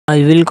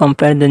I will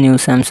compare the new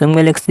Samsung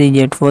Galaxy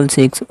Z Fold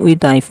 6 with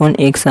iPhone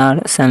XR.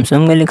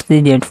 Samsung Galaxy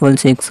Z Fold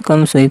 6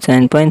 comes with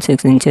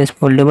 7.6 inches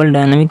foldable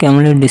dynamic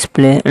AMOLED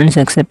display and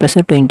success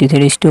ratio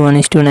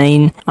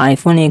 23:1:9.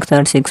 iPhone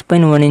XR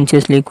 6.1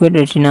 inches liquid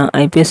retina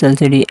IPS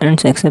LCD and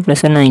success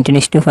ratio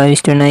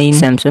 19:5:9.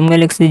 Samsung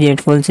Galaxy Z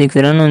Fold 6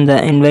 run on the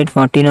Android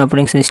 14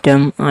 operating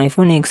system.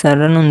 iPhone XR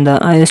run on the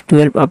iOS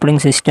 12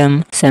 operating system.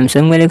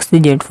 Samsung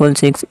Galaxy Z Fold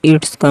 6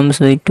 it comes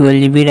with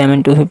 12GB RAM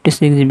and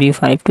 256GB,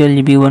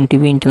 512GB,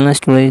 1TB internal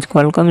storage,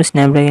 Qualcomm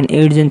Snapdragon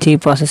 8 Gen 3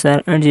 processor,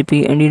 8GB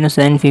Adreno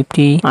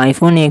 750.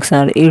 iPhone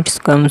XR it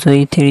comes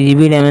with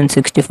 3GB RAM and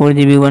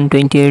 64GB,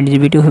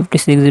 128GB,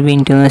 256GB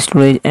internal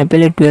storage,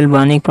 Apple A12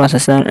 Bionic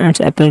processor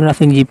and Apple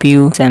graphic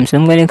GPU.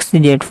 Samsung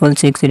Galaxy Z Fold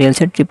 6 real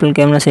set triple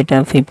camera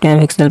setup,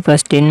 50MP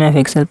plus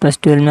 10MP plus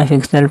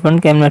 12MP,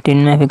 front camera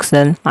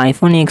 10MP.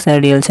 iPhone XR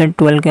real set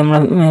 12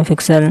 camera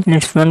megapixel,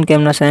 its front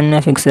camera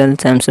 7MP.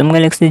 Samsung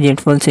Galaxy Z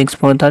Fold 6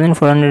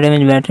 4400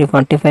 mAh battery,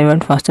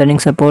 45W fast charging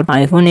support.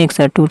 iPhone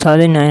XR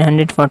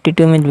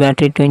 2942 mAh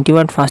battery,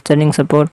 20W fast charging support.